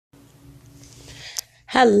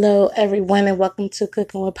Hello, everyone, and welcome to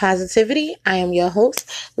Cooking with Positivity. I am your host,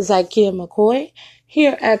 Zykia McCoy.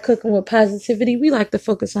 Here at Cooking with Positivity, we like to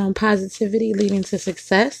focus on positivity leading to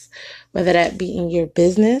success, whether that be in your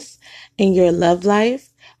business, in your love life,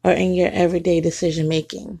 or in your everyday decision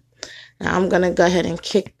making. Now, I'm going to go ahead and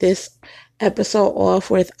kick this episode off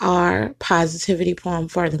with our positivity poem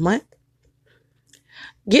for the month.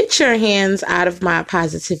 Get your hands out of my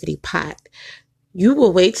positivity pot. You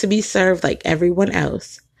will wait to be served like everyone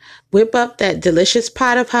else. Whip up that delicious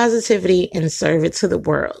pot of positivity and serve it to the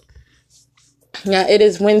world. Now, it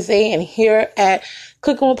is Wednesday, and here at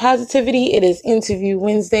Cooking with Positivity, it is Interview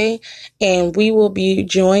Wednesday, and we will be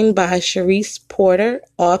joined by Sharice Porter,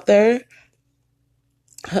 author,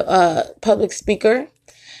 public speaker,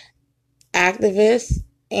 activist,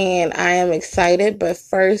 and I am excited. But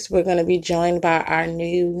first, we're going to be joined by our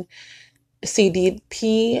new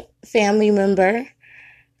CDP family member,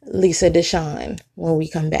 Lisa Deshawn, when we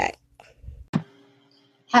come back.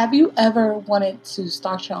 Have you ever wanted to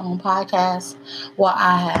start your own podcast? Well,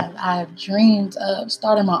 I have. I have dreamed of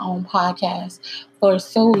starting my own podcast for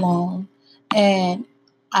so long, and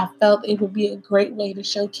I felt it would be a great way to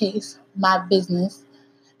showcase my business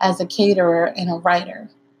as a caterer and a writer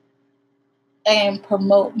and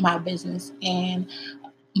promote my business. And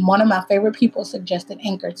one of my favorite people suggested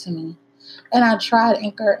Anchor to me. And I tried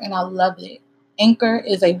Anchor and I loved it. Anchor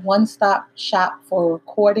is a one-stop shop for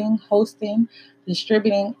recording, hosting,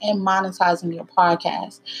 distributing, and monetizing your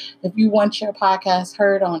podcast. If you want your podcast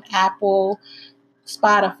heard on Apple,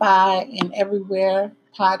 Spotify, and everywhere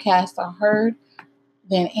podcasts are heard,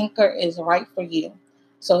 then Anchor is right for you.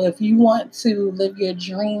 So if you want to live your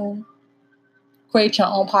dream, create your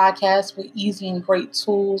own podcast with easy and great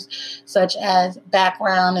tools such as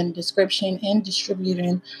background and description and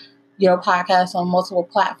distributing your podcast on multiple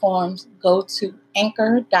platforms, go to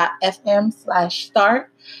anchor.fm/start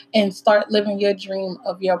and start living your dream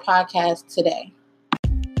of your podcast today.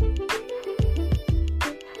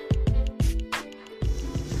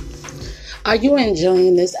 Are you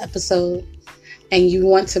enjoying this episode and you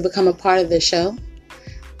want to become a part of the show?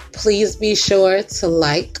 Please be sure to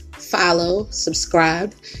like, follow,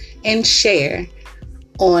 subscribe, and share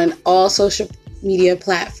on all social media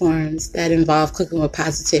platforms that involve Cooking with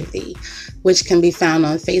Positivity, which can be found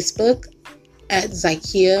on Facebook at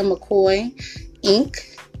Zykia McCoy Inc.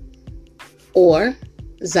 or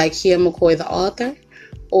Zykia McCoy the author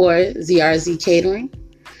or ZRZ Catering,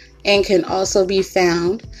 and can also be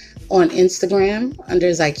found on Instagram under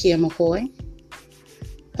Zykia McCoy,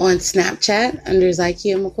 on Snapchat under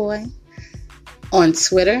Zykia McCoy, on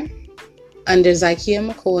Twitter under Zykia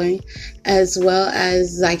McCoy, as well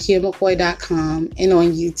as ZykiaMcCoy.com, and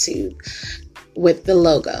on YouTube with the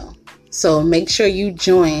logo. So make sure you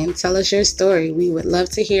join. Tell us your story. We would love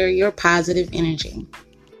to hear your positive energy.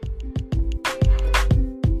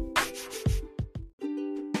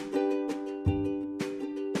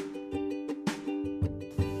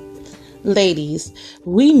 Ladies,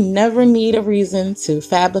 we never need a reason to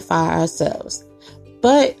fabify ourselves,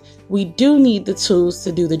 but we do need the tools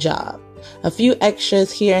to do the job. A few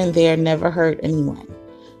extras here and there never hurt anyone.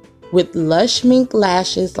 With lush mink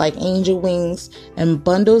lashes like angel wings and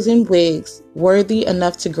bundles and wigs worthy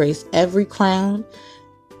enough to grace every crown,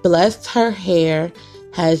 Blessed Her Hair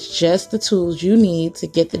has just the tools you need to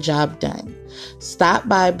get the job done. Stop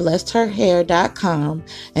by blessedherhair.com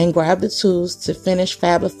and grab the tools to finish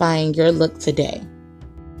fabifying your look today.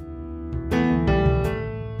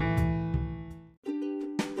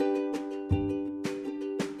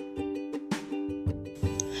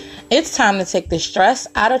 It's time to take the stress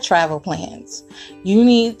out of travel plans. You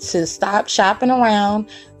need to stop shopping around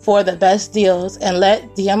for the best deals and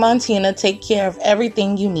let Diamantina take care of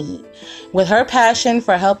everything you need. With her passion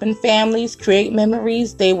for helping families create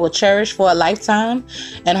memories they will cherish for a lifetime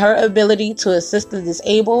and her ability to assist the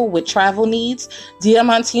disabled with travel needs,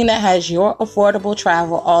 Diamantina has your affordable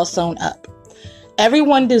travel all sewn up.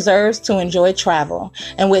 Everyone deserves to enjoy travel,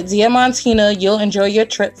 and with Diamantina, you'll enjoy your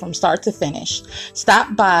trip from start to finish.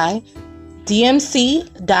 Stop by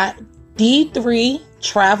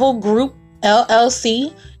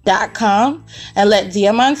dmc.d3travelgroupllc.com and let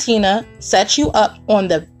Diamantina set you up on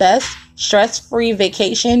the best stress-free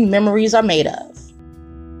vacation memories are made of.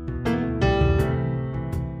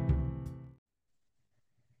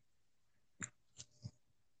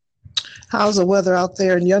 How's the weather out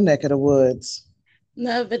there in your neck of the woods?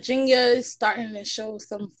 No, Virginia is starting to show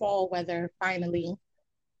some fall weather finally.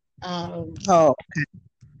 Oh,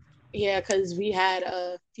 Yeah, because we had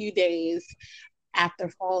a few days after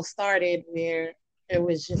fall started where it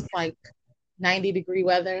was just like 90-degree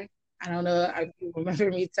weather. I don't know if you remember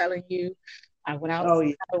me telling you, I went Oh outside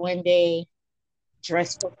yeah. one day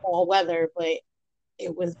dressed for fall weather, but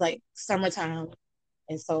it was like summertime.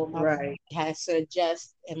 And so my Right. body has to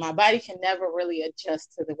adjust, and my body can never really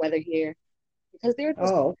adjust to the weather here because there are no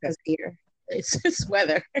Oh, okay. seasons here. It's just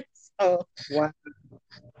weather. So Wow.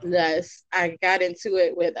 yes, I got into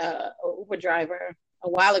it with a Uber driver a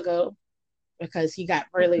while ago because he got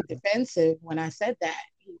really defensive when I said that.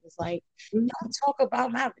 He was like, "Don't talk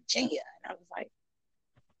about my Virginia," and I was like,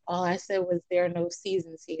 "All I said was there are no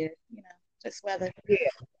seasons here, just weather." Yeah.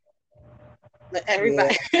 But Yeah.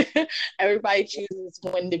 everybody, everybody chooses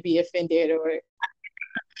when to be offended, or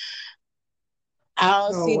I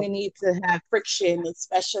don't see Oh, the need to have friction,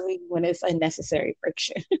 especially when it's unnecessary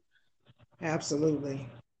friction. absolutely.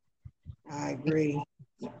 I agree.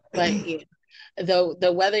 But yeah, though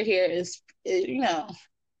the weather here is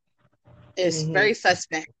Hmm. very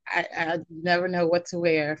suspect. I never know what to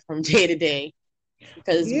wear from day to day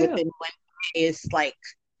because Yeah. within one day it's like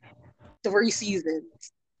three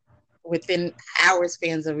seasons within hour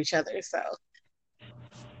spans of each other. So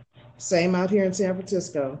Same out here in San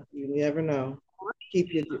Francisco. You never know.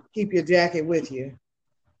 Keep your jacket with you.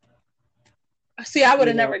 see, I would You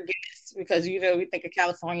have know. never guessed because we think of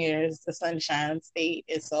California as the sunshine state.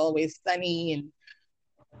 It's always sunny and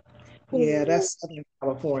Yeah, cool. that's Southern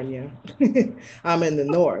California. I'm in the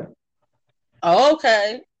north.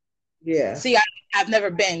 Okay. Yeah. See, I've never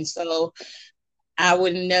been, so I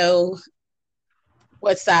wouldn't know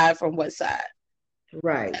what side from what side.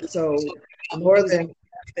 Right. So Music. northern,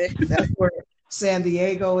 that's where San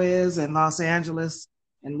Diego is and Los Angeles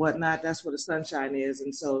and whatnot. That's where the sunshine is.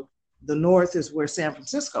 And so the north is where San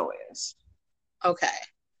Francisco is. Okay.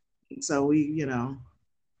 So we,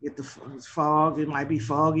 get the fog. It might be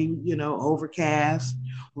foggy, overcast,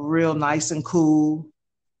 real nice and cool,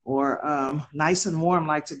 or nice and warm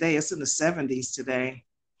like today. It's in the 70s today,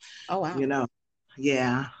 Oh wow. you know.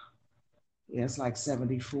 Yeah. Yeah, it's like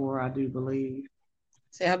 74, I do believe.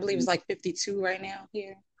 See, I believe it's like 52 right now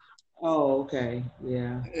here. Oh, okay.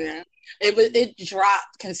 Yeah. Yeah. It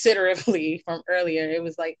dropped considerably from earlier. It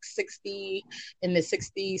was like 60 in the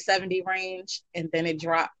 60, 70 range, and then it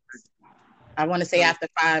dropped. I want to say Right. after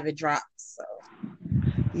 5 it drops. So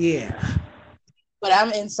Yeah. but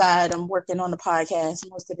I'm inside. I'm working on the podcast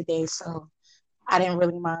most of the day, so I didn't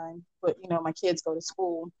really mind. But my kids go to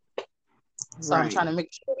school, so I'm Right. trying to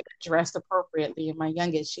make sure they're dressed appropriately. And my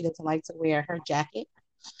youngest, she doesn't like to wear her jacket,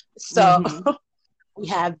 so Mm-hmm. we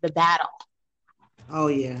have the battle, Oh,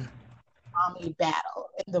 yeah. mommy battle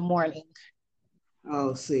in the morning.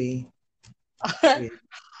 Oh, see. And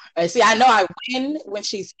Yeah. see, I know I win when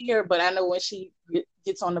she's here, but I know when she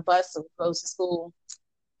gets on the bus or goes to school,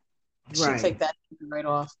 she Right. take that right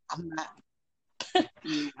off. I'm not.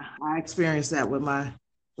 Yeah. I experienced that with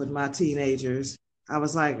my teenagers. I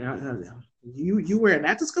was like, you wearing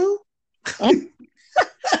that to school?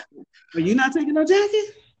 Are you not taking no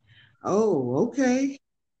jacket? Oh, okay.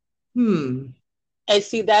 Hmm. And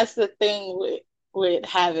see, that's the thing with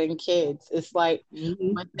having kids. It's like Hmm.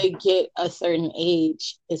 when they get a certain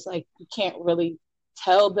age, it's like you can't really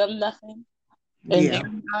tell them nothing in their Yeah.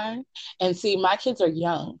 mind. And see, my kids are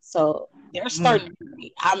young, so they're Mm. starting to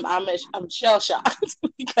be. I'm shell shocked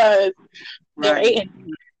because they're Right. 8 and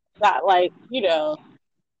 9. Not like I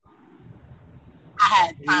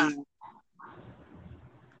had time. Yeah.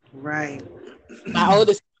 Right. My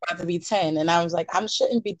oldest is about to be 10, and I was like, I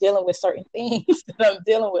shouldn't be dealing with certain things that I'm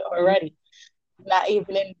dealing with already. Not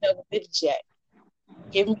even in double digits yet.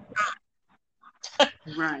 Give me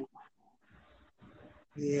Right.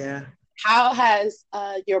 Yeah. How has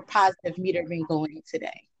your positive meter been going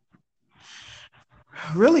today?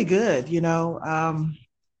 Really good.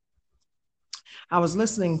 I was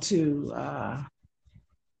listening to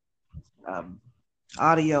um,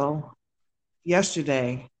 audio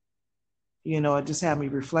yesterday. It just had me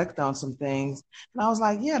reflect on some things. And I was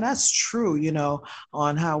like, yeah, that's true,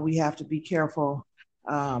 on how we have to be careful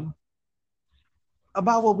um,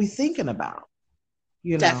 about what we're thinking about,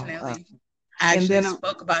 you know. Definitely. I And actually then,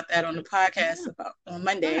 spoke about that on the podcast about on right.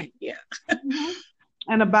 Monday. Yeah. Mhm.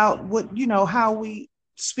 And about how we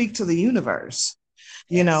speak to the universe.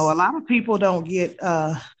 A Yes. lot of people don't get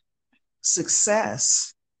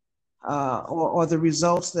success or the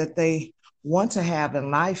results that they want to have in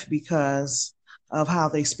life because of how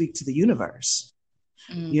they speak to the universe,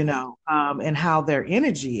 Mm-hmm. and how their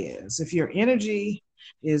energy is. If your energy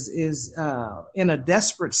is in a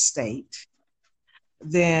desperate state,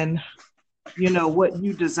 then what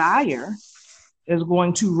you desire is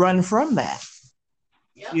going to run from that,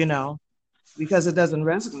 Yep. you know, because it doesn't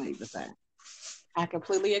resonate with that. I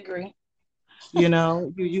completely agree.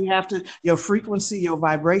 You have to, your frequency, your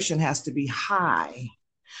vibration has to be high,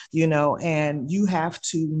 and you have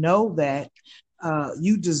to know that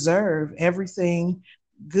you deserve everything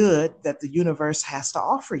good that the universe has to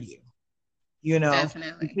offer you. You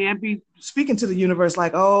Definitely. can't be speaking to the universe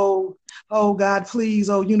like, oh God, please,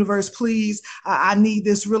 oh universe, please, I need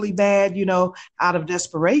this really bad, out of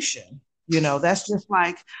desperation. That's just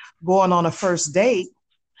like going on a first date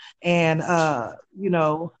and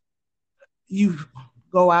you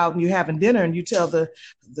go out and you're having dinner and you tell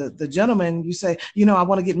the gentleman, you say, I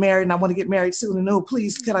want to get married and I want to get married soon. And no,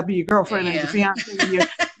 please, can I be your girlfriend and your Yeah. fiance and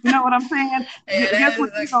you know what I'm saying? Yeah, that Guess is what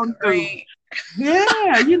a they're gonna do? great.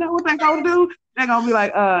 Yeah, you know what they're gonna do? They're gonna be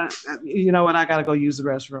like, you know what, I gotta go use the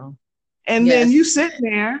restroom. And then you Yes. sit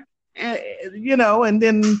there, and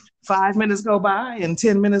then 5 minutes go by and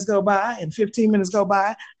 10 minutes go by and 15 minutes go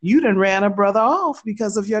by. You done ran a brother off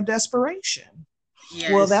because of your desperation.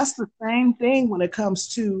 Well, that's Yes. the same thing when it comes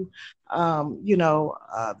to,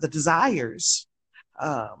 the desires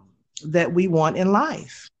um, that we want in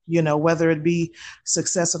life. Whether it be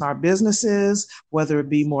success in our businesses, whether it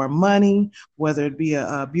be more money, whether it be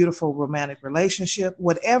a beautiful romantic relationship,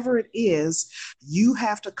 whatever it is, you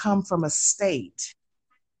have to come from a state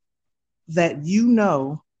that you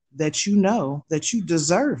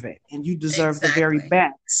deserve it and you deserve the very Exactly.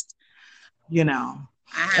 best, you know.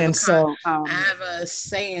 And so, I have a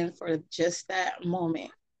saying for just that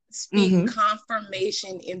moment. Speak mhm,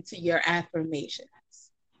 confirmation into your affirmations.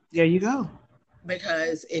 there you go.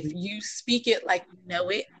 Because if you speak it like you know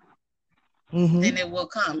it, then Hmm. it will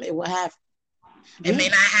come. It will happen. It may Yeah.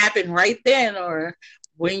 not happen right then or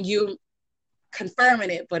when you confirming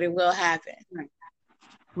it, but it will happen. Right.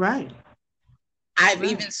 Right. I've Right.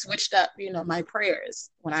 even switched up, my prayers.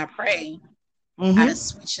 When I pray, I Hmm.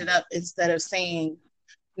 switch it up instead of saying,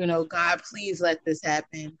 God, please let this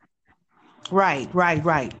happen. Right. Right.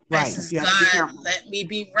 Right. I Right. says, You have to be God, careful. let me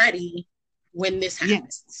be ready when this Yes.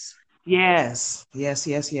 happens Yes. Yes.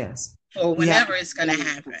 Yes. Yes. or We have whenever to it's going to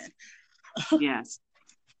prepare happen. ourselves. Yes.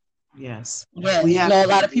 Yes. Yeah, We have a to.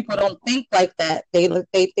 lot of people don't think like that. They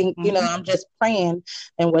think, Hmm. I'm just praying,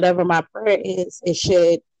 and whatever my prayer is, it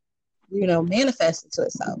should, manifest into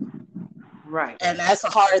itself. Right. And that's a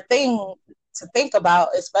hard thing to think about,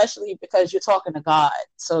 especially because you're talking to God.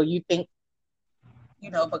 So you think,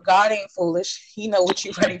 but God ain't foolish. He know what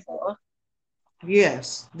you're ready for.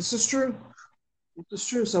 Yes. This is true. This is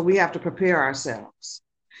true. So we have to prepare ourselves,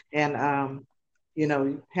 and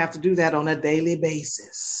have to do that on a daily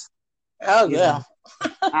basis. Oh You know,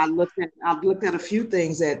 yeah. I've looked at a few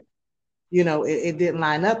things that it didn't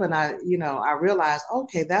line up, and I realized,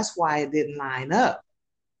 okay, that's why it didn't line up.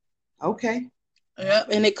 Okay. Yep.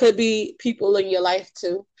 And it could be people in your life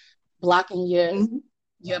too, blocking Hmm.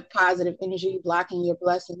 your positive energy, blocking your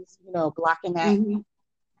blessings, blocking Hmm.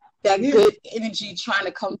 that Yeah. good energy trying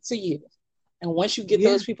to come to you. And once you get Yeah.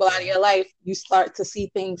 those people out of your life, you start to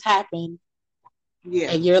see things happen.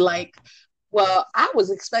 Yeah. And you're like, well, I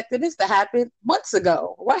was expecting this to happen months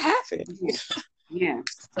ago. What happened? Yeah. Yeah.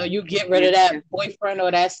 So you get rid of Yes. that Yes. boyfriend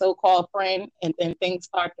or that so called friend, and then things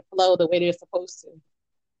start to flow the way they're supposed to.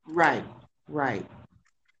 Right. Right.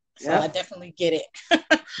 So I Yep. definitely get it.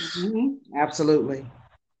 Absolutely. Now,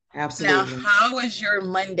 Absolutely. how was your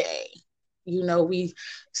Monday? We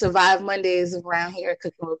survive Mondays around here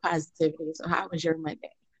cooking with positivity. So how was your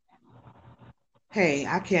Monday? Hey,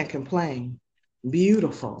 I can't complain.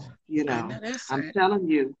 Beautiful. I know that's I'm right. telling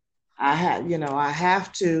you, I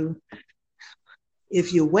have to,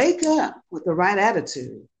 if you wake up with the right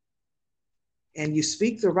attitude and you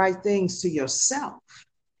speak the right things to yourself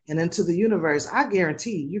and into the universe, I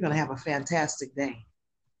guarantee you're going to have a fantastic day.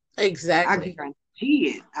 I Exactly.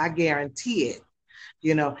 guarantee it. I guarantee it.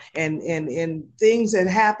 And things that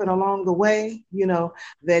happen along the way,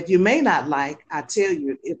 that you may not like, I tell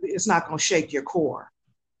you, it's not going to shake your core.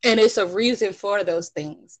 And it's a reason for those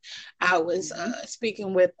things. I was Hmm.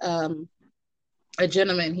 speaking with a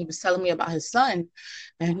gentleman. He was telling me about his son,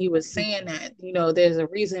 and he was saying that there's a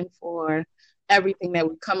reason for everything that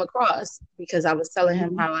we come across. Because I was telling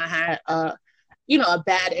him Hmm. how I had a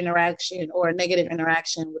bad interaction or a negative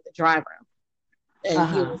interaction with the driver, and he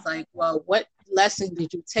Uh-huh. was like, "Well, what lesson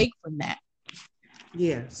did you take from that?"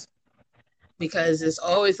 Yes. Because there's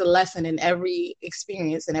always a lesson in every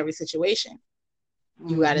experience and every situation.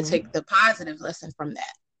 You got to Hmm. take the positive lesson from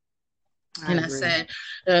that. I And I agree. said,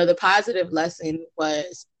 the positive lesson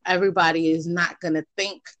was everybody is not going to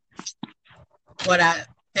think what I,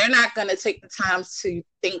 they're not going to take the time to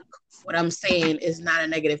think what I'm saying is not a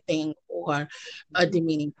negative thing or a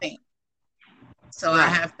demeaning thing. So I Right.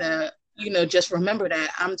 have to just remember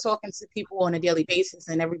that I'm talking to people on a daily basis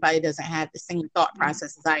and everybody doesn't have the same thought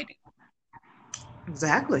process as I do.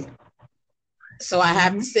 Exactly. So I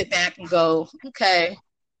have to sit back and go, okay,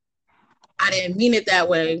 I didn't mean it that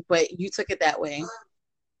way, but you took it that way.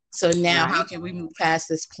 So now how can we move past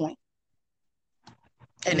this point?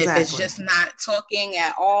 And if it's Exactly. just not talking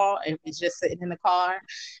at all, if it's just sitting in the car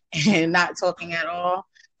and not talking at all,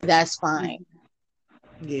 that's fine.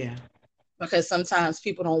 Yeah. Because sometimes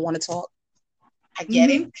people don't want to talk. I get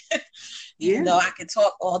it. Mm-hmm. Even Yeah. though I can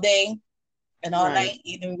talk all day and all Right. night,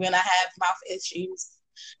 even when I have mouth issues,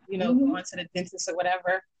 Mm-hmm. going to the dentist or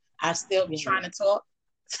whatever, I still be Right. trying to talk.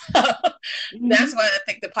 Mm-hmm. That's why I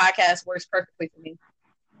think the podcast works perfectly for me.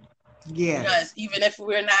 Because Yes. even if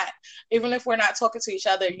we're not talking to each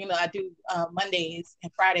other, I do Mondays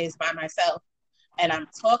and Fridays by myself, and I'm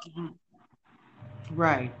talking.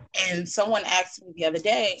 Right. And someone asked me the other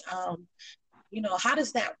day, how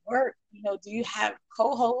does that work? Do you have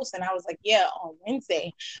co-hosts? And I was like, yeah, on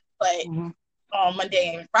Wednesday, but Mm-hmm. on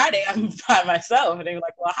Monday and Friday, I'm by myself. And they were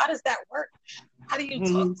like, well, how does that work? How do you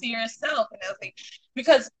talk Mm-hmm. to yourself? And I was like,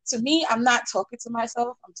 because to me, I'm not talking to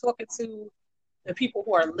myself. I'm talking to the people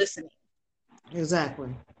who are listening. Exactly.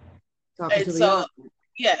 Talking And to the so, audience.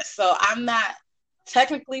 yeah, so I'm not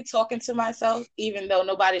technically talking to myself, even though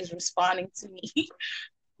nobody's responding to me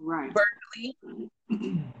Right. verbally.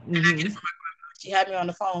 And I get it Mm-hmm. from my grandma. She had me on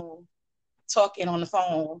the phone, talking on the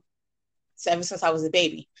phone ever since I was a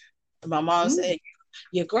baby. And my mom Mm-hmm. said,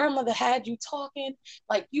 your grandmother had you talking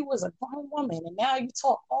like you was a grown woman, and now you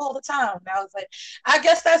talk all the time. And I was like, I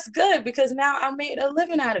guess that's good because now I made a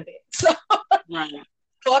living out of it. So Right.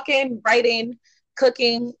 talking, writing,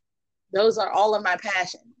 cooking, those are all of my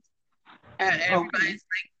passions. And everybody's Okay. like,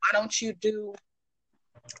 why don't you do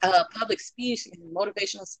public speech and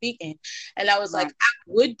motivational speaking? And I was like, Right. I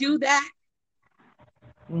would do that,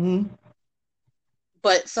 Mm-hmm.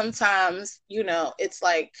 but sometimes, it's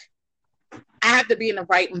like I have to be in the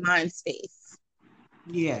right mind space.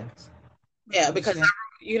 Yes. I Yeah, because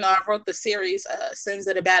understand. I wrote the series, Sins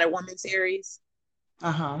of the Battered Woman series.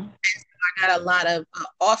 Uh-huh. I got a lot of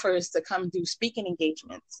offers to come do speaking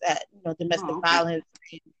engagements at, domestic Oh, okay. violence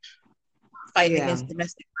and fighting Yeah. against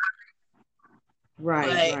domestic. Right,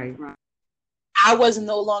 But right, right. I was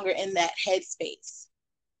no longer in that headspace.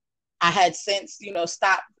 I had since,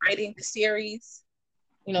 stopped writing the series,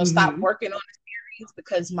 stopped Mm-hmm. working on the series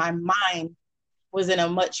because my mind was in a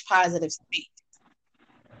much positive state.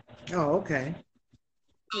 Oh, okay.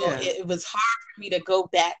 So Yeah. it was hard for me to go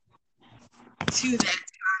back to that time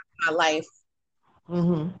in my life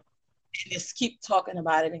Mm-hmm. and just keep talking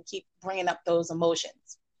about it and keep bringing up those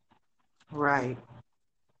emotions. Right.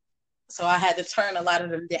 So I had to turn a lot of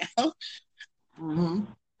them down. Mm-hmm.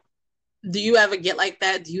 Do you ever get like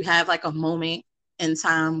that? Do you have like a moment in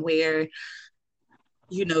time where,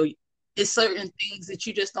 you know, it's certain things that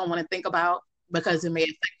you just don't want to think about because it may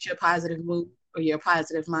affect your positive mood or your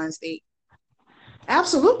positive mind state?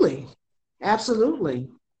 Absolutely. Absolutely.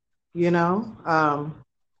 You know,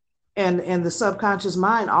 and the subconscious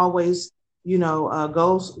mind always,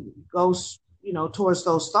 goes, towards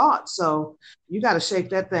those thoughts. So you got to shake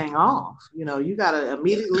that thing off. You got to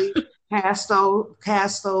immediately cast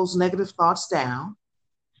those negative thoughts down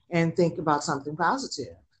and think about something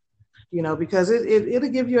positive. Because it'll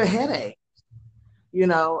give you a headache. You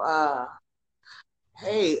know,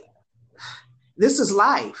 hey, this is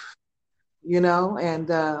life. And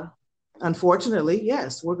unfortunately,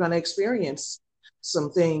 yes, we're going to experience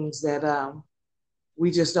some things that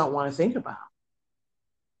we just don't want to think about.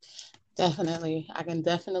 Definitely. I can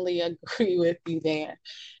definitely agree with you there.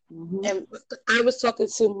 Mm-hmm. And I was talking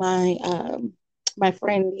to my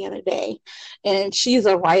friend the other day, and she's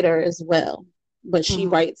a writer as well, but she Mm-hmm.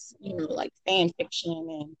 writes, like fan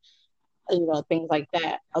fiction and things like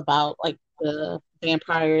that about like the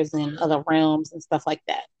vampires and other realms and stuff like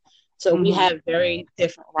that. So we Mm-hmm. have very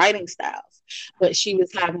different writing styles. But she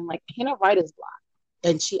was having like in a writer's block,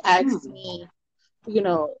 and she asked Mm-hmm. me, you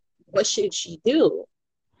know, what should she do?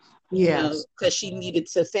 Yes. Because she needed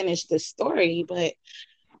to finish the story, but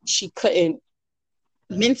she couldn't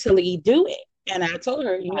mentally do it. And I told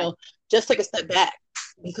her, Right. just take a step back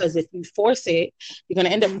because if you force it, you're going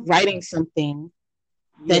to end up Mm-hmm. writing something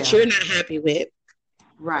that Yeah. you're not happy with,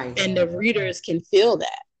 Right. and the readers can feel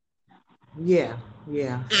that. Yeah.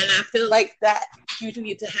 Yeah. And I feel like that you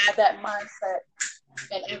need to have that mindset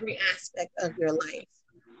in every aspect of your life.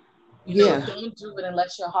 Yeah. Don't do it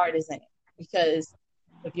unless your heart is in it. Because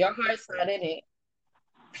if your heart's not in it,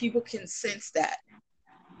 people can sense that.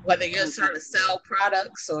 Whether you're trying to sell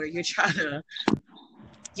products or you're trying to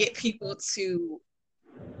get people to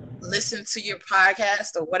listen to your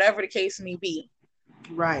podcast or whatever the case may be.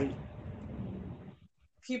 Right.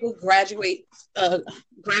 People gravitate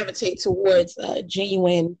towards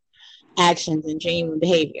genuine actions and genuine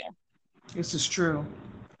behavior. This is true.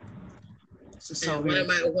 This is so And very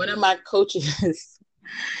true. one of my coaches,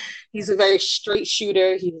 he's a very straight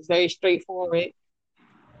shooter. He's very straightforward.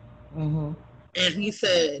 Mm-hmm. And he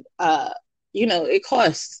said, it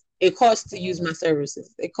costs. It costs to use my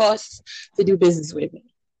services. It costs to do business with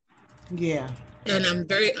me. Yeah. And I'm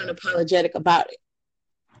very unapologetic about it.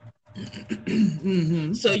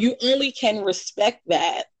 Mm-hmm. So you only can respect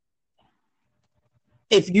that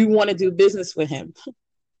if you want to do business with him.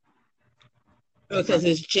 Because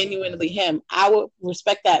it's genuinely him. I would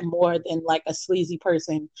respect that more than like a sleazy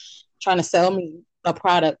person trying to sell me a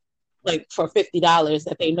product like for $50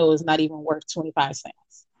 that they know is not even worth 25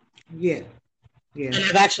 cents. Yeah. Yeah. And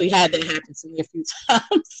I've actually had that happen to me a few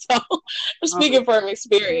times. So I'm speaking from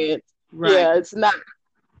experience. Right. Yeah, it's not.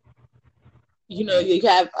 You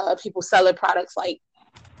have people selling products like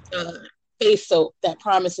face soap that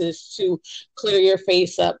promises to clear your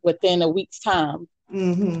face up within a week's time.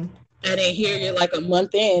 Mm-hmm. And then here you're like a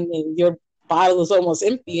month in and your bottle is almost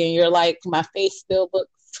empty and you're like, my face still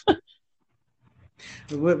looks.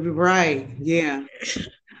 Right. Yeah.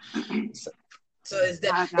 So it's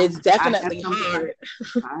definitely hard.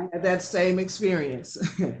 I had that same experience.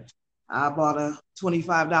 I bought a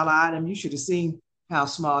 $25 item. You should have seen how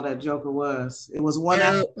small that joker was. It was one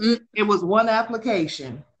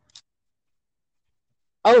application.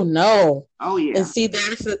 Oh no. Oh yeah. And see,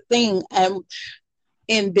 that's the thing.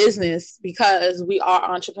 In business, because we are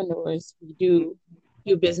entrepreneurs, we do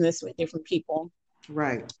business with different people.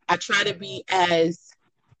 Right. I try to be as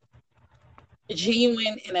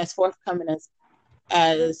genuine and as forthcoming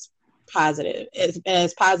as positive as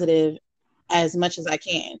much as I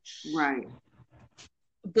can. Right.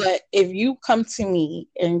 But if you come to me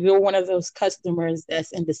and you're one of those customers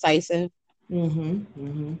that's indecisive,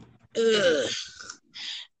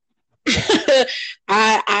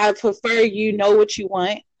 I prefer you know what you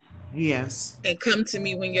want. Yes. And come to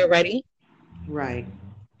me when you're ready. Right.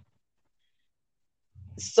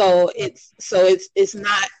 So it's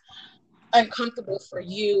not uncomfortable for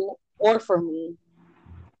you or for me.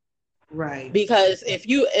 Right. Because if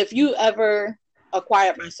you ever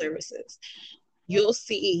acquire my services, you'll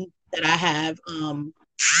see that I have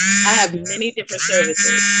many different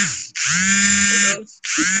services.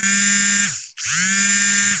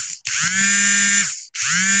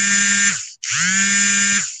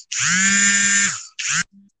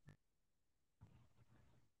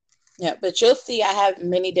 Yeah, but you'll see I have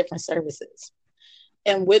many different services.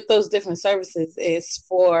 And with those different services is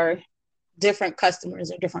for different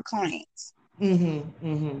customers or different clients.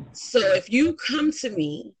 So if you come to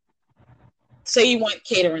me, say you want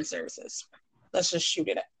catering services, let's just shoot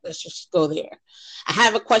it up. Let's just go there. I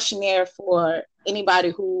have a questionnaire for anybody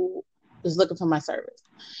who is looking for my service.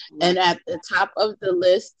 Right. And at the top of the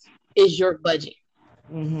list is your budget.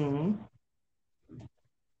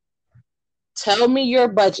 Tell me your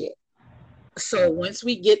budget. So once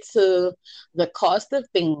we get to the cost of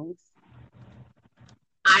things,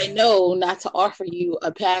 I know not to offer you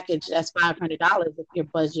a package that's $500 if your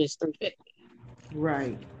budget is $350.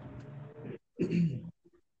 Right.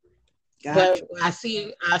 But I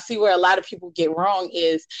see where a lot of people get wrong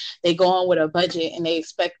is they go on with a budget and they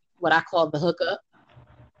expect what I call the hookup.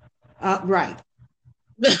 Right.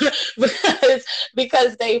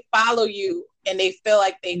 because they follow you and they feel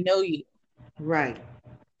like they know you. Right.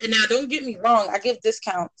 And now, don't get me wrong, I give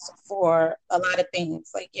discounts for a lot of things.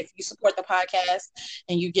 Like if you support the podcast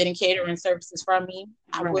and you're getting catering services from me,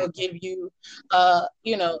 I will give you, a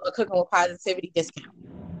Cooking with Positivity discount.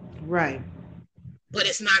 Right. But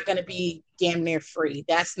it's not going to be damn near free.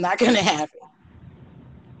 That's not going to happen.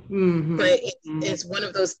 But it's one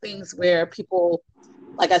of those things where people,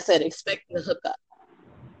 like I said, expect the hookup.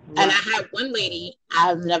 Right. And I had one lady,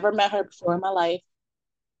 I've never met her before in my life.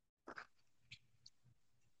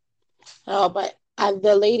 Oh, but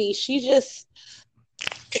the lady,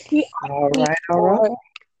 all right.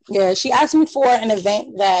 Yeah, she asked me for an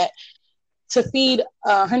event to feed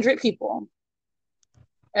 100 people,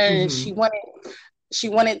 and she wanted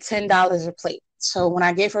 $10 a plate. So when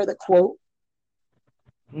I gave her the quote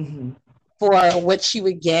for what she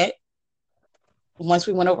would get once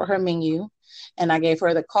we went over her menu, and I gave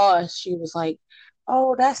her the cost, she was like,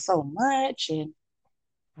 "Oh, that's so much," and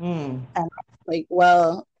I'm like,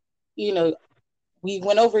 "Well, we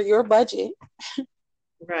went over your budget.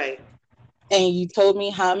 Right. And you told me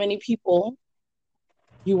how many people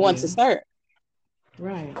you want to serve.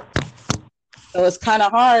 Right. So it's kind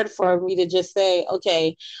of hard for me to just say,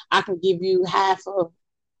 okay, I can give you half of,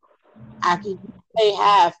 I can pay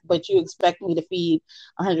half, but you expect me to feed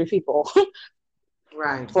 100 people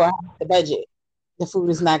Right. for half the budget. The food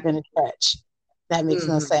is not going to stretch. That makes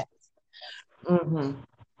no Mm-hmm. sense.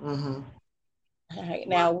 Mm-hmm. Mm-hmm. All right,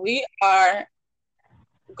 Wow. now we are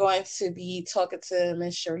going to be talking to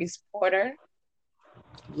Miss Sharice Porter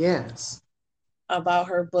Yes. about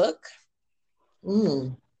her book,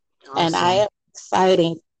 Mm. and I Awesome. am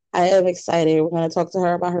excited. I am excited. We're going to talk to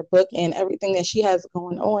her about her book and everything that she has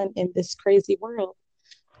going on in this crazy world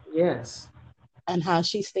Yes. and how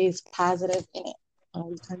she stays positive in it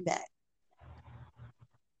when we come back.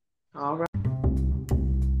 All right.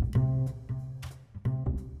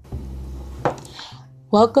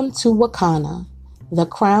 Welcome to Wakana, the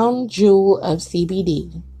crown jewel of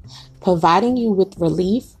CBD, providing you with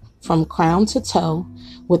relief from crown to toe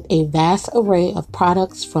with a vast array of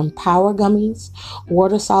products from power gummies,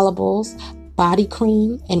 water solubles, body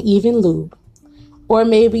cream, and even lube. Or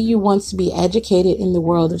maybe you want to be educated in the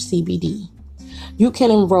world of CBD. You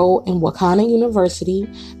can enroll in Wakana University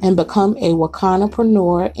and become a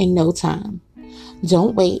Wakanapreneur in no time.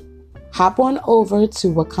 Don't wait. Hop on over to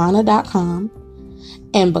wakana.com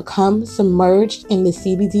and become submerged in the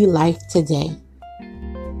CBD life today.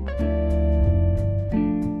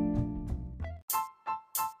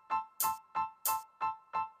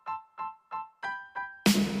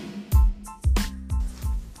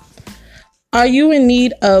 Are you in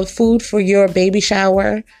need of food for your baby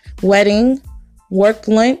shower, wedding, work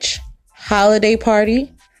lunch, holiday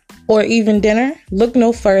party, or even dinner? Look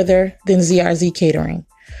no further than ZRZ Catering,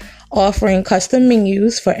 offering custom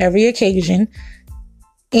menus for every occasion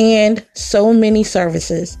and so many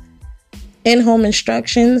services. In-home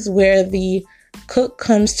instructions where the cook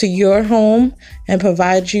comes to your home and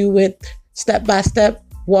provides you with step-by-step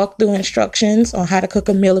walkthrough instructions on how to cook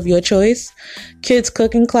a meal of your choice. Kids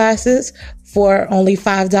cooking classes for only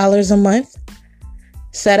 $5 a month.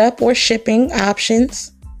 Setup or shipping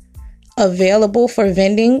options available for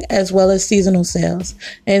vending as well as seasonal sales,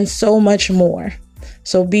 and so much more.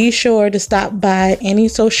 So be sure to stop by any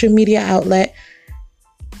social media outlet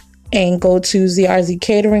and go to ZRZ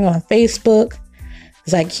Catering on Facebook,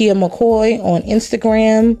 Zykia McCoy on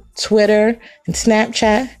Instagram, Twitter, and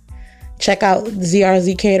Snapchat. Check out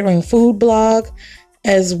ZRZ Catering food blog,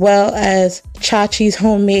 as well as Chachi's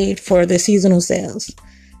Homemade for the seasonal sales.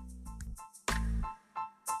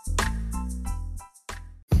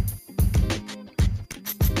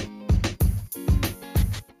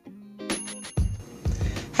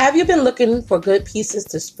 Have you been looking for good pieces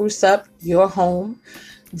to spruce up your home?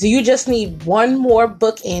 Do you just need one more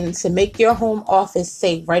bookend to make your home office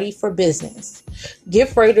say ready for business?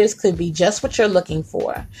 Gift Raiders could be just what you're looking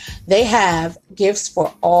for. They have gifts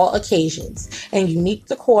for all occasions and unique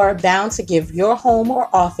decor bound to give your home or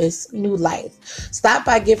office new life. Stop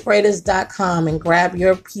by giftraiders.com and grab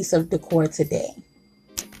your piece of decor today.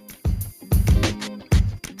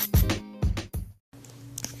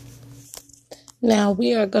 Now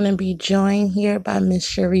we are going to be joined here by Miss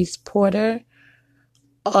Sharice Porter,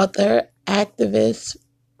 author, activist,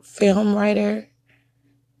 film writer,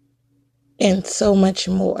 and so much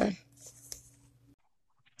more.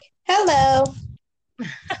 Hello.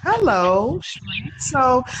 Hello, Sharice.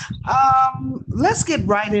 So let's get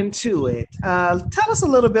right into it. Tell us a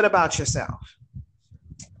little bit about yourself.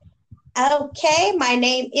 Okay, my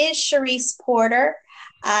name is Sharice Porter.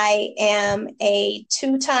 I am a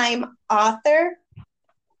two-time author.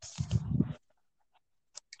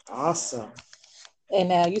 Awesome. And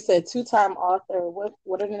now you said two-time author. What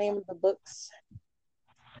are the name of the books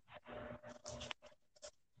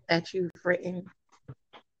that you've written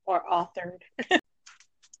or authored?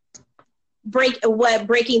 What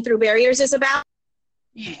Breaking Through Barriers is about?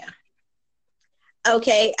 Yeah.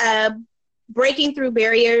 Okay, Breaking Through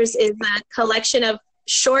Barriers is a collection of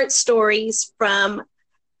short stories from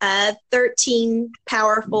 13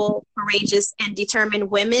 powerful, courageous, and determined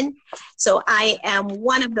women. So I am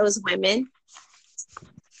one of those women.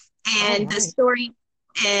 And the story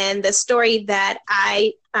that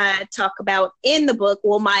I talk about in the book,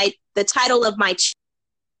 the title of my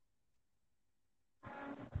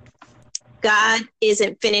God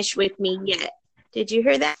Isn't Finished With Me Yet. Did you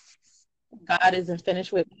hear that? God isn't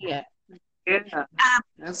finished with me yet. Yeah,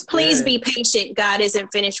 that's please good. be patient. God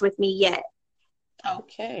isn't finished with me yet.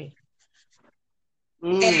 Okay.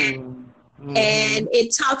 Mm-hmm. And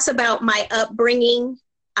it talks about my upbringing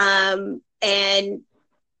and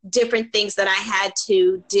different things that I had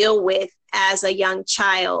to deal with as a young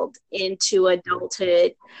child into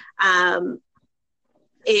adulthood.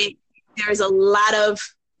 There's a lot of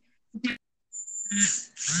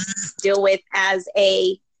deal with as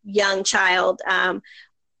a young child,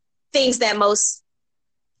 things that most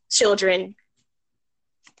children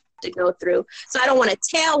to go through. So I don't want to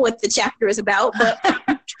tell what the chapter is about, but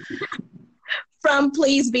from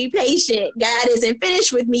Please Be Patient, God isn't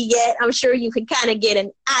finished with me yet. I'm sure you can kind of get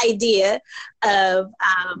an idea of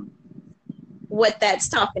what that's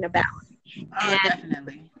talking about. Oh,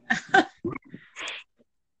 definitely.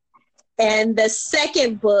 And the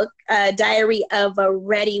second book, Diary of a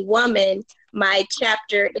Ready Woman, my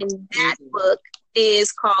chapter in that book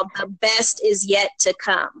is called The Best Is Yet to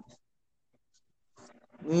Come.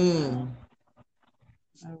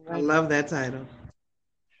 I love that title.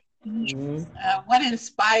 What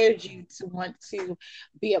inspired you to want to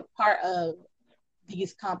be a part of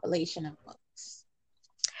these compilation of books?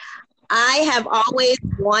 I have always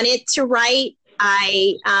wanted to write.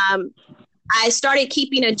 I started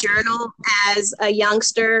keeping a journal as a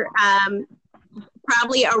youngster.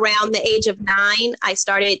 Probably around the age of 9, I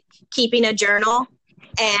started keeping a journal,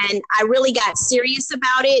 and I really got serious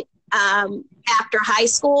about it after high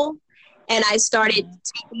school, and I started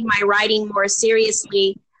taking my writing more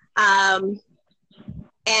seriously. And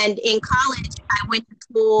in college, I went to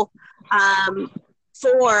school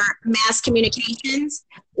for mass communications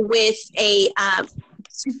with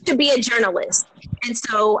to be a journalist. And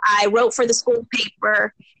so I wrote for the school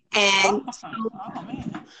paper, and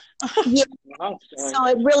yeah, so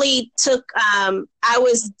it really took, I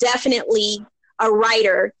was definitely a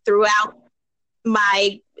writer throughout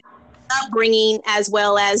my upbringing as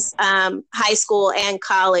well as high school and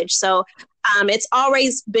college. So it's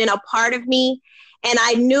always been a part of me. And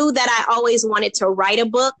I knew that I always wanted to write a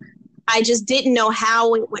book. I just didn't know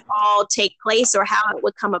how it would all take place or how it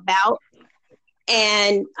would come about.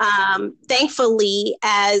 And thankfully,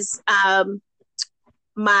 as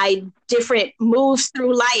my different moves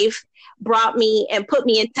through life brought me and put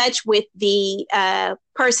me in touch with the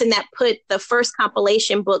person that put the first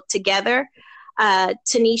compilation book together,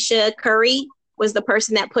 Tanisha Curry was the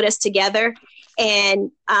person that put us together.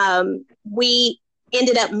 And we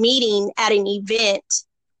ended up meeting at an event.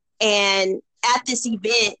 And at this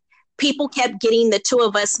event, people kept getting the two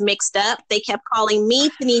of us mixed up. They kept calling me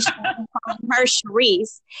Tanisha and calling her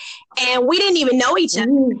Sharice. And we didn't even know each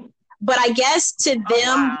other. But I guess to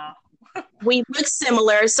them, we look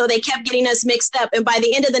similar. So they kept getting us mixed up. And by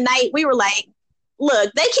the end of the night, we were like,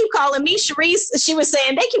 look, they keep calling me Sharice. She was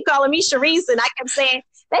saying, they keep calling me Sharice. And I kept saying,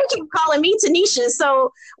 they keep calling me Tanisha.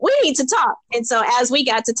 So we need to talk. And so as we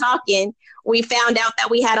got to talking, we found out that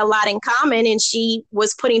we had a lot in common, and she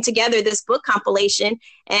was putting together this book compilation.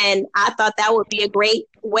 And I thought that would be a great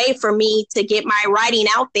way for me to get my writing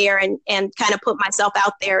out there and kind of put myself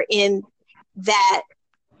out there in that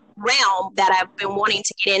realm that I've been wanting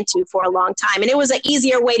to get into for a long time. And it was an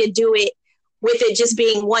easier way to do it with it just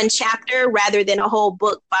being one chapter rather than a whole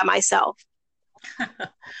book by myself.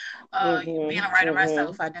 Being a writer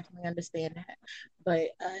myself, I definitely understand that. But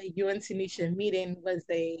you and Tanisha meeting was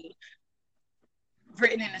a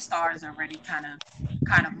written in the stars already kind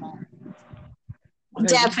of moment.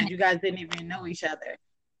 Definitely. You guys didn't even know each other.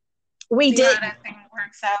 We did. How that thing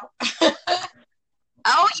works out.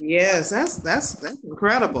 Oh yes, that's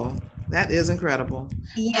incredible. That is incredible.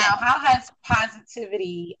 Yeah. Now, how has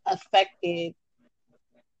positivity affected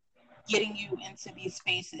getting you into these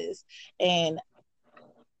spaces and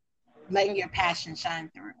letting your passion shine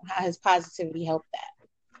through? How has positivity helped that?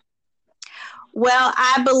 Well,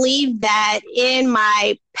 I believe that in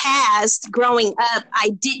my past, growing up,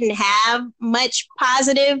 I didn't have much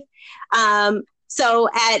positive. So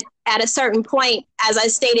at a certain point, as I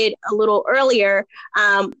stated a little earlier,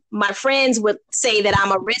 my friends would say that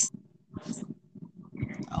I'm a risk.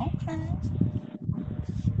 Okay.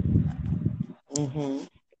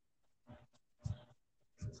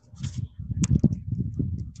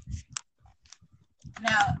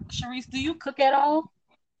 Now, Sharice, do you cook at all?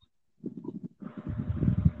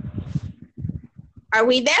 Are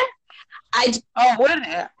we there?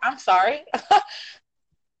 I'm sorry.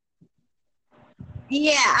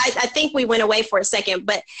 Yeah, I think we went away for a second,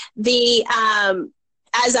 but the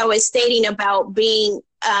as I was stating about being,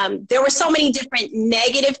 there were so many different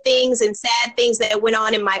negative things and sad things that went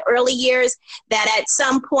on in my early years that at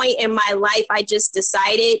some point in my life, I just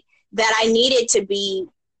decided that I needed to be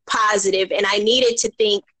positive and I needed to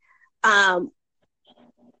think,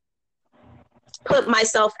 put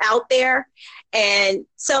myself out there. And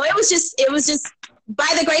so it was just by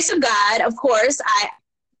the grace of God, of course,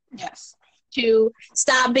 to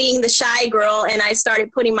stop being the shy girl, and I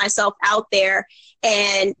started putting myself out there.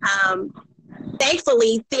 And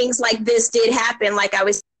thankfully, things like this did happen. Like I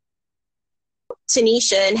was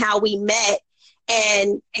Tanisha and how we met,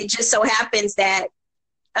 And it just so happens that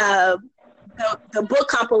the book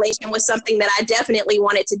compilation was something that I definitely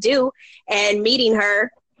wanted to do, and meeting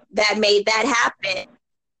her that made that happen.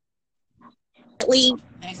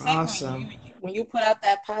 Awesome. When you put out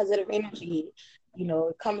that positive energy,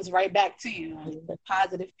 it comes right back to you, and the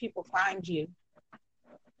positive people find you.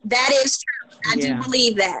 That is true. I do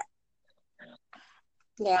believe that.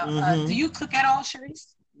 Now, do you cook at all,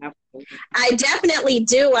 Sharice? I definitely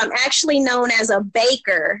do. I'm actually known as a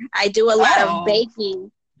baker. I do a lot of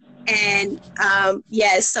baking. And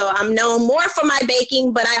yes, so I'm known more for my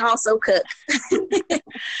baking, but I also cook.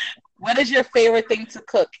 What is your favorite thing to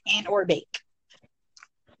cook and or bake?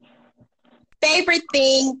 Favorite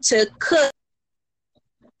thing to cook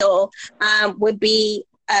would be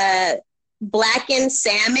blackened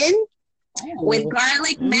salmon with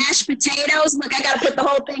garlic, mashed potatoes. Look, I got to put the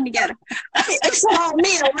whole thing together. It's a whole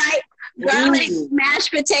meal, right? Garlic,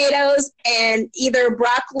 mashed potatoes, and either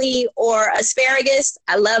broccoli or asparagus.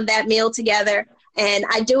 I love that meal together. And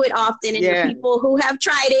I do it often, and the people who have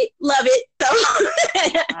tried it love it. So.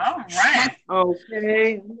 All right.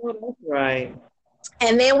 Okay. Well, that's right.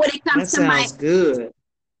 And then when it comes to my good.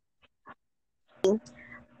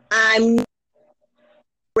 I'm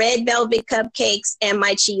red velvet cupcakes and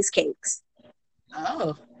my cheesecakes.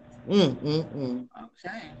 Oh. Okay.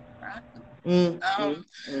 Right.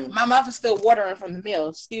 My mouth is still watering from the meal.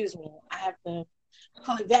 Excuse me. I have to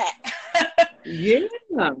pull it back. Yeah.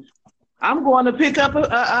 I'm going to pick up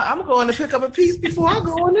a piece before I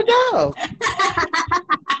go in the door.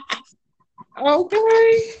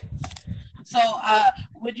 Okay. So,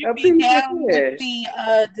 would you be down with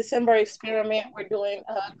the December experiment? We're doing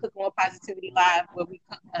Cooking with Positivity Live, where we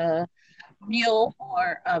cook a meal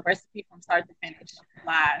or a recipe from start to finish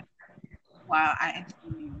live while I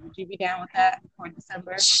interview you. Would you be down with that for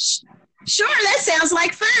December? Sure, that sounds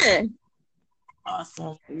like fun.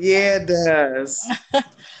 Awesome. Yeah, it does.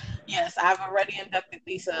 Yes, I've already inducted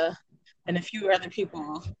Lisa and a few other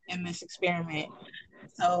people in this experiment.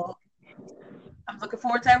 So I'm looking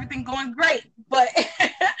forward to everything going great. But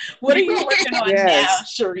what are you working on now,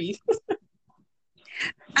 Sharice?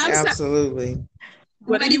 Absolutely.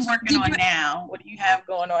 What are you working on now? What do you have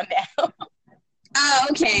going on now? Oh,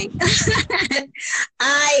 okay.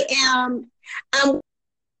 I'm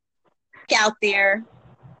out there.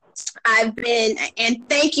 I've been, and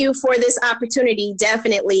thank you for this opportunity,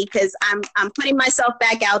 definitely, because I'm putting myself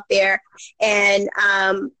back out there, and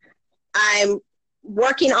I'm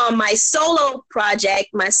working on my solo project,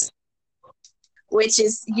 which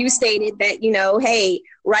is, you stated that, hey,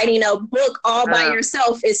 writing a book all by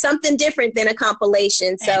yourself is something different than a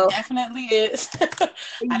compilation. So it definitely is.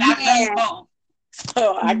 And I've done both.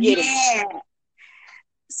 So I get it.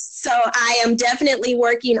 So I am definitely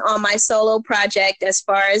working on my solo project as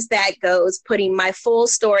far as that goes, putting my full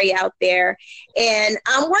story out there. And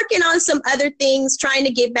I'm working on some other things, trying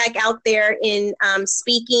to get back out there in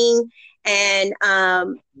speaking and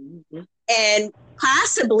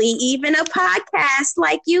possibly even a podcast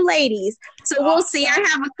like you ladies. So we'll see. I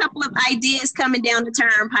have a couple of ideas coming down the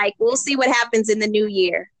turnpike. We'll see what happens in the new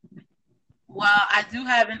year. Well, I do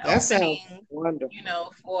have an opening,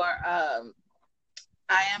 wonderful. for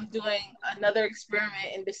I am doing another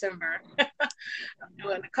experiment in December. I'm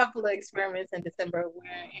doing a couple of experiments in December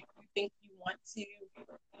where if you think you want to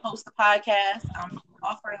host a podcast, I'm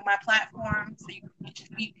offering my platform so you can get your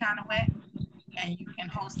feet kind of wet and you can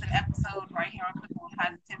host an episode right here on Cooking with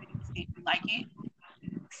Positivity to see if you like it,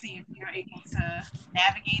 see if you're able to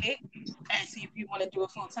navigate it, and see if you want to do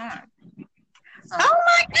it full time. So, oh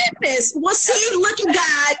my goodness. Well, see, look at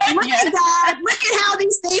God. Look at God. Look at how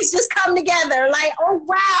these things just come together. Like, oh,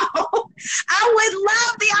 wow. I would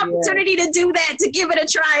love the opportunity to do that, to give it a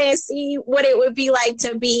try and see what it would be like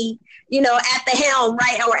to be, at the helm,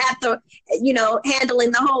 right? Or at the,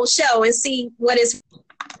 handling the whole show and see what is.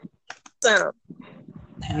 So.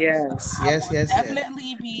 Yes.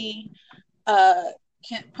 Definitely be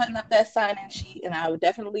putting up that sign-in sheet, and I would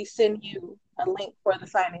definitely send you a link for the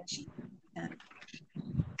sign-in sheet.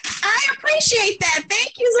 I appreciate that.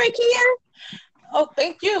 Thank you, Zakia. Oh,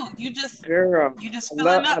 thank you. You just filling up.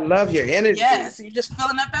 I love your energy. Yes, you're just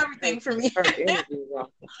filling up everything for me.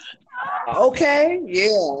 Okay.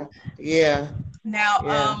 Yeah.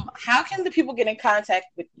 Now, how can the people get in contact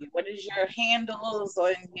with you? What is your handles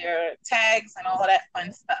and your tags and all that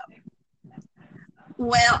fun stuff?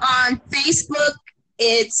 Well, on Facebook,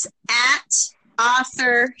 it's at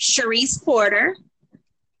author Sharice Porter.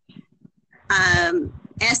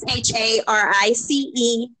 SHARICE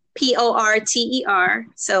PORTER.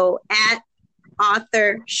 So at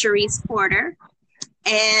author Sharice Porter.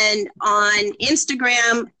 And on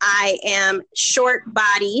Instagram, I am short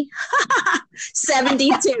body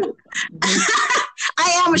 72.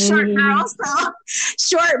 I am a short girl, so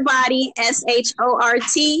short body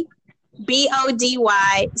SHORTBODY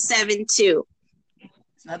 72.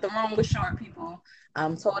 There's nothing wrong with short people.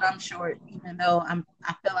 I'm told I'm short, even though I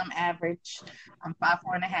feel I'm average. I'm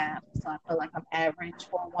 5'4.5", so I feel like I'm average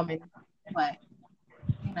for a woman. But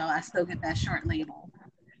I still get that short label.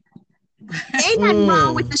 Ain't nothing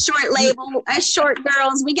wrong with the short label. As short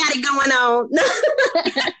girls, we got it going on.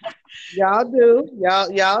 Y'all do. Y'all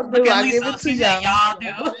do. I give it to y'all. Y'all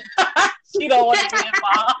do. She don't want to be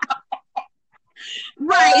involved.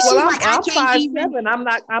 Right. Well, I'm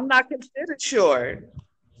 5'7". I'm not considered short.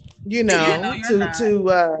 No, you're not. No,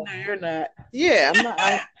 you're not. Yeah, I'm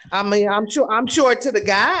not. I mean, I'm short to the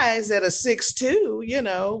guys that are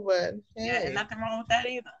 6'2", but hey. Yeah, and nothing wrong with that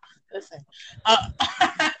either. Listen.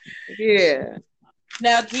 Yeah.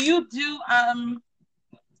 Now, do you do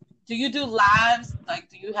lives? Like,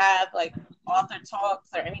 do you have like author talks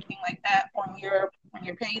or anything like that on your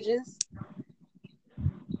pages?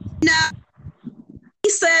 No.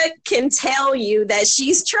 Lisa can tell you that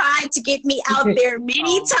she's tried to get me out there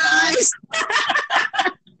many times.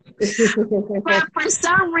 But for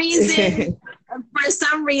some reason,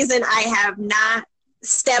 I have not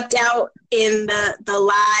stepped out in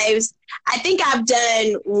the lives. I think I've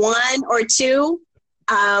done one or two,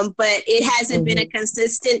 but it hasn't been a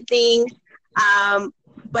consistent thing.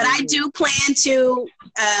 But I do plan to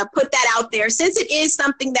put that out there, since it is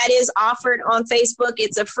something that is offered on Facebook.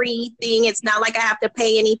 It's a free thing. It's not like I have to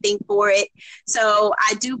pay anything for it. So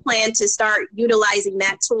I do plan to start utilizing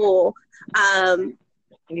that tool in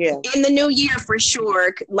the new year for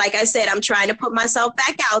sure. Like I said, I'm trying to put myself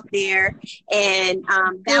back out there, and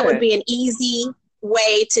that would be an easy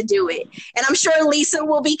way to do it. And I'm sure Lisa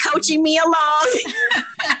will be coaching me along.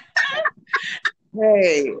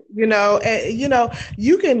 Hey,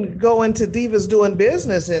 you can go into Divas Doing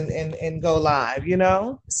Business and go live,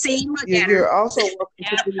 See, look at You're her. also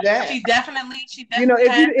welcome to do that. She definitely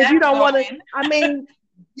if you don't want to, I mean,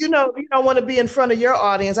 you don't want to be in front of your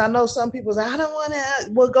audience. I know some people say, I don't want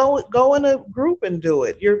to. Well, go in a group and do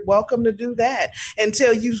it. You're welcome to do that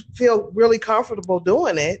until you feel really comfortable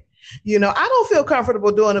doing it. I don't feel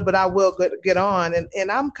comfortable doing it, but I will get on. And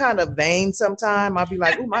I'm kind of vain sometimes. I'll be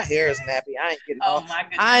like, "Ooh, my hair is nappy. I ain't getting on.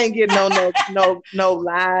 I ain't getting on no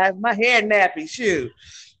live. My hair nappy, shoot."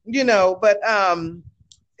 But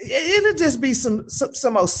it'll just be some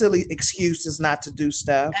old silly excuses not to do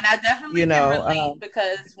stuff. And I definitely can relate,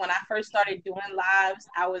 because when I first started doing lives,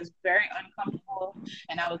 I was very uncomfortable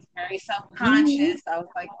and I was very self-conscious. I was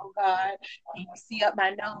like, "Oh God," and you see up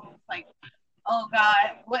my nose, like, "Oh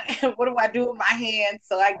God, what do I do with my hands?"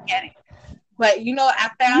 So I get it. But I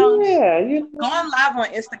found going live on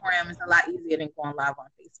Instagram is a lot easier than going live on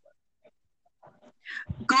Facebook.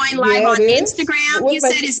 Going live on Instagram, you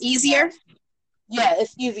said is easier? Yeah,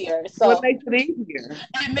 it's easier. So what makes it easier?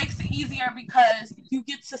 It makes it easier because you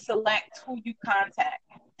get to select who you contact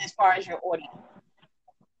as far as your audience.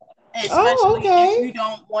 Especially if you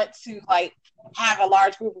don't want to have a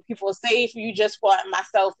large group of people. Say if you just want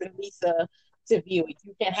myself and Lisa to view it,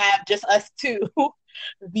 you can have just us two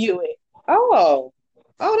view it. Oh,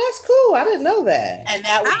 that's cool. I didn't know that. And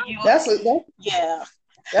that way that's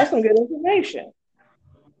some good information.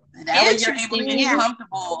 That way you're able to get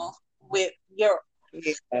comfortable with your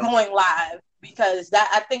going live, because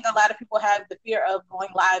I think a lot of people have the fear of going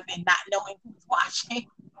live and not knowing who's watching.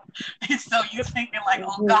 And so you're thinking like,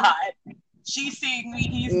 "Oh God, she's seeing me,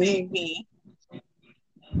 he's seeing me."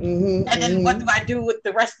 And then what do I do with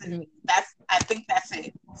the rest of me? I think that's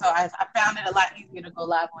it. So I found it a lot easier to go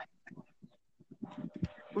live on.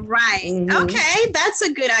 Right. Okay, that's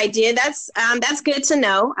a good idea. That's good to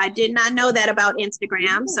know. I did not know that about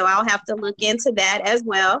Instagram, so I'll have to look into that as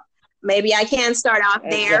well. Maybe I can start off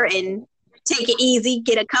there and take it easy,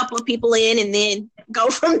 get a couple of people in, and then go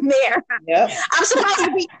from there. Yep. I'm supposed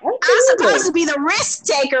to be the risk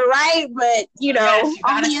taker, right? But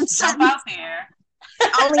only in certain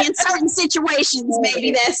only in certain situations. Maybe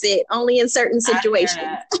that's it. Only in certain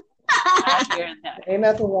situations. I hear that. Ain't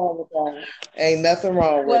nothing wrong with that. Ain't nothing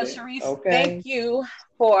wrong with it. Well, Sharice, thank you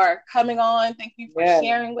for coming on. Thank you for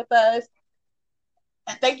sharing with us.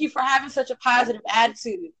 And thank you for having such a positive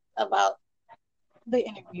attitude about the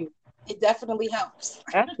interview. It definitely helps.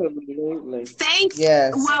 Absolutely. Thanks.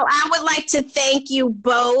 Yes. Well, I would like to thank you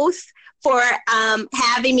both for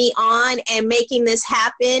having me on and making this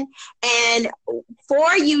happen. And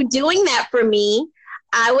for you doing that for me,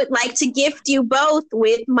 I would like to gift you both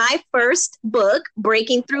with my first book,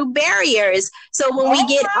 Breaking Through Barriers. So when we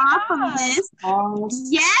get off of this,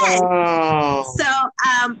 yes. So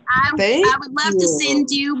I would love to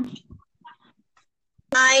send you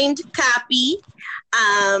a signed copy.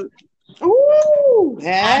 Ooh,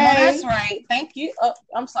 hey. I know that's right. Thank you. Oh,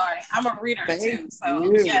 I'm sorry. I'm a reader too.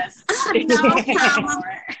 So yes. No problem.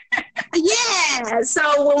 Yeah.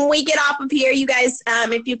 So when we get off of here, you guys,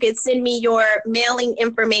 if you could send me your mailing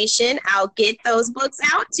information, I'll get those books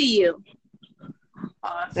out to you.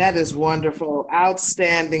 Awesome. That is wonderful.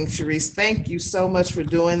 Outstanding, Sharice. Thank you so much for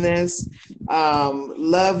doing this.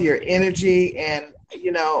 Love your energy. And,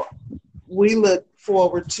 we look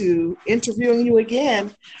forward to interviewing you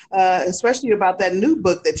again, especially about that new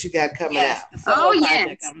book that you got coming out.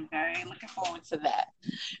 Yes. I'm very looking forward to that.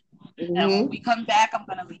 Mm-hmm. And when we come back, I'm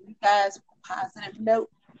going to leave you guys with a positive note.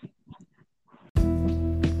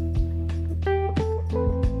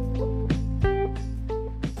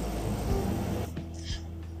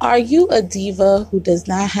 Are you a diva who does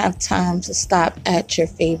not have time to stop at your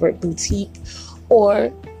favorite boutique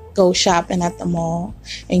or go shopping at the mall,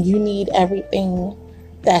 and you need everything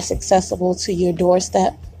that's accessible to your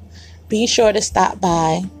doorstep? Be sure to stop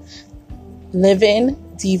by Living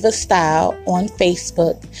Diva Style on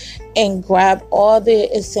Facebook and grab all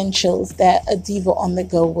the essentials that a diva on the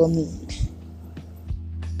go will need.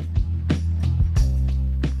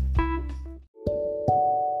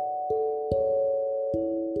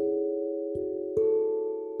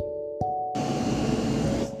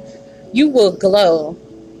 You will glow.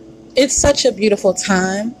 It's such a beautiful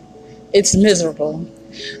time. It's miserable.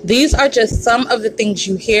 These are just some of the things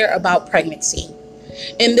you hear about pregnancy.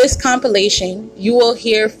 In this compilation, you will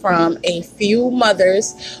hear from a few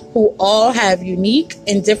mothers who all have unique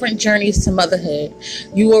and different journeys to motherhood.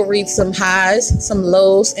 You will read some highs, some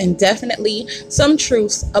lows, and definitely some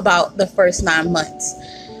truths about the first 9 months.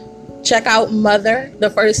 Check out Mother, the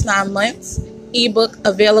First 9 Months, ebook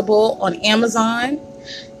available on Amazon,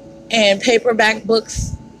 and paperback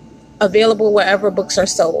books available wherever books are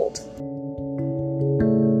sold.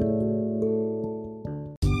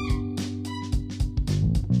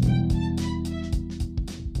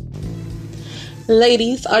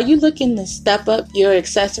 Ladies, are you looking to step up your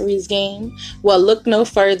accessories game? Well, look no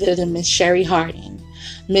further than Miss Sherry Hardin.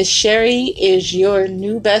 Miss Sherry is your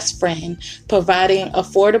new best friend, providing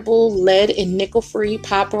affordable lead and nickel-free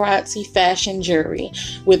paparazzi fashion jewelry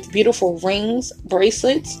with beautiful rings,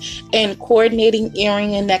 bracelets, and coordinating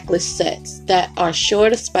earring and necklace sets that are sure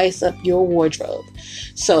to spice up your wardrobe.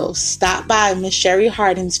 So stop by Miss Sherry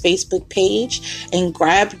Hardin's Facebook page and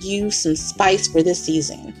grab you some spice for this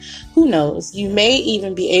season. Who knows, you may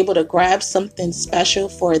even be able to grab something special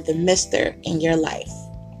for the mister in your life.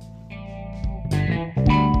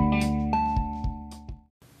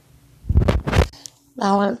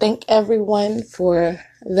 I want to thank everyone for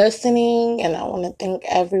listening, and I want to thank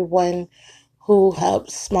everyone who helped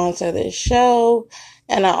sponsor this show.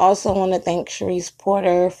 And I also want to thank Sharice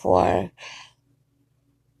Porter for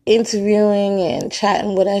interviewing and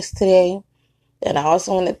chatting with us today. And I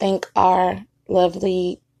also want to thank our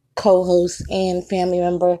lovely co-host and family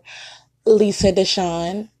member, Lisa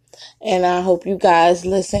Deshawn. And I hope you guys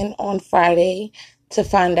listen on Friday to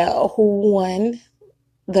find out who won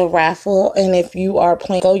the raffle. And if you are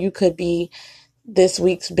playing bingo, you could be this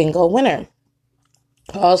week's bingo winner.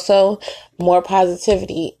 Also, more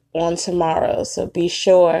positivity on tomorrow. So be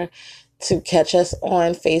sure to catch us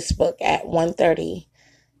on Facebook at 1:30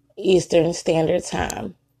 Eastern Standard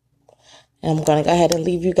Time. And I'm going to go ahead and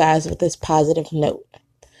leave you guys with this positive note.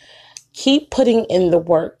 Keep putting in the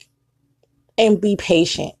work and be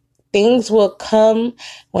patient. Things will come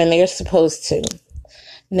when they're supposed to.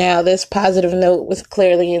 Now, this positive note was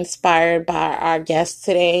clearly inspired by our guest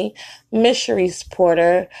today, Miss Sharice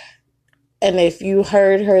Porter. And if you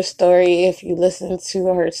heard her story, if you listened to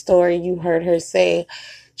her story, you heard her say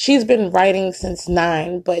she's been writing since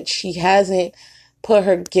 9, but she hasn't put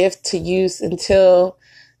her gift to use until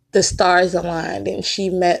the stars aligned and she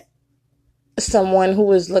met someone who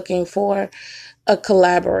was looking for a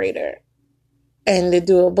collaborator and to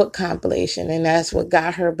do a book compilation. And that's what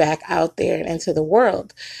got her back out there and into the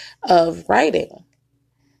world of writing.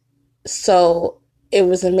 So it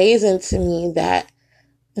was amazing to me that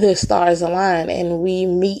the stars align and we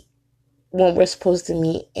meet when we're supposed to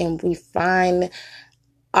meet, and we find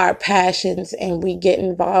our passions and we get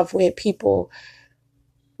involved with people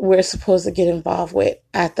we're supposed to get involved with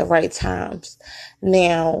at the right times.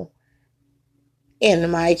 Now, in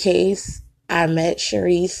my case, I met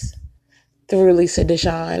Sharice through Lisa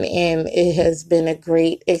Deshawn, and it has been a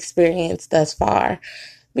great experience thus far.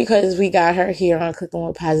 because we got her here on Cooking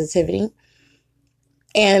with Positivity.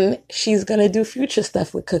 And she's going to do future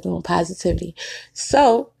stuff with Cooking with Positivity.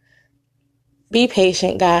 So be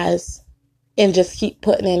patient, guys, and just keep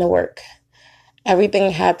putting in the work.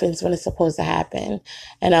 Everything happens when it's supposed to happen.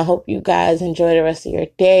 And I hope you guys enjoy the rest of your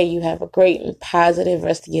day. You have a great and positive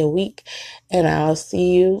rest of your week. And I'll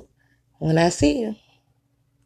see you when I see you.